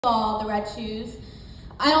all the red shoes.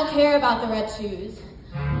 I don't care about the red shoes.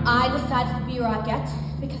 I decided to be a rockette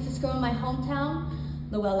because this girl in my hometown,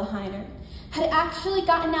 Luella Heiner, had actually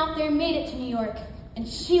gotten out there and made it to New York, and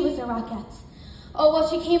she was a rockette. Oh, well,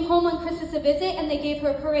 she came home on Christmas to visit, and they gave her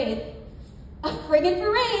a parade. A friggin'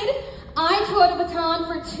 parade! I tore the baton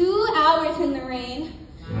for 2 hours in the rain.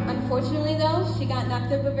 Unfortunately, though, she got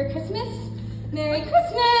knocked up over Christmas. Merry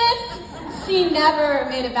Christmas! She never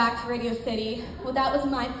made it back to Radio City. Well, that was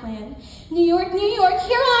my plan. New York, New York,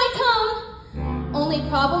 here I come! Only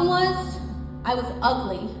problem was, I was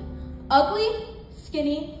ugly. Ugly,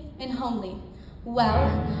 skinny, and homely. Well,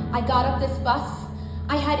 I got up this bus.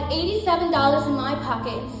 I had $87 in my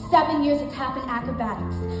pocket and 7 years of tapping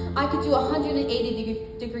acrobatics. I could do a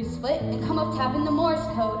 180-degree split and come up tapping the Morse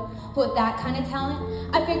code. With that kind of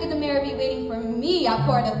talent, I figured the mayor would be waiting for me at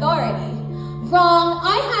Port Authority. Wrong,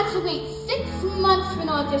 I had to wait 6 months for an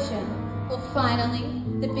audition. Well, finally,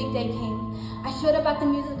 the big day came. I showed up at the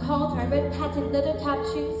music hall in my red patent little tap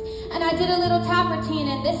shoes, and I did a little tap routine,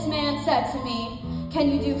 and this man said to me,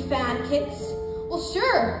 "Can you do fan kicks?" Well,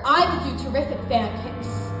 sure, I could do terrific fan kicks,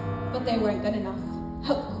 but they weren't good enough.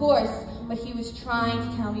 Of course, what he was trying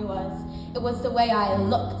to tell me was, it was the way I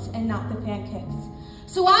looked and not the fan kicks.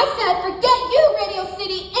 So I said, forget you, Radio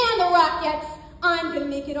City and the Rockettes. I'm gonna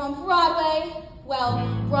make it on Broadway. Well,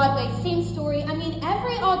 Broadway, same story. I mean,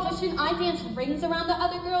 every audition, I dance rings around the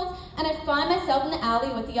other girls, and I find myself in the alley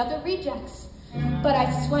with the other rejects. But I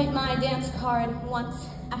swiped my dance card once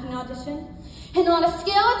after an audition, and on a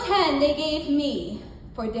scale of 10, they gave me,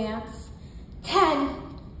 for dance, 10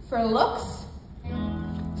 for looks,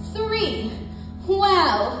 3.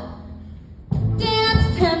 Well,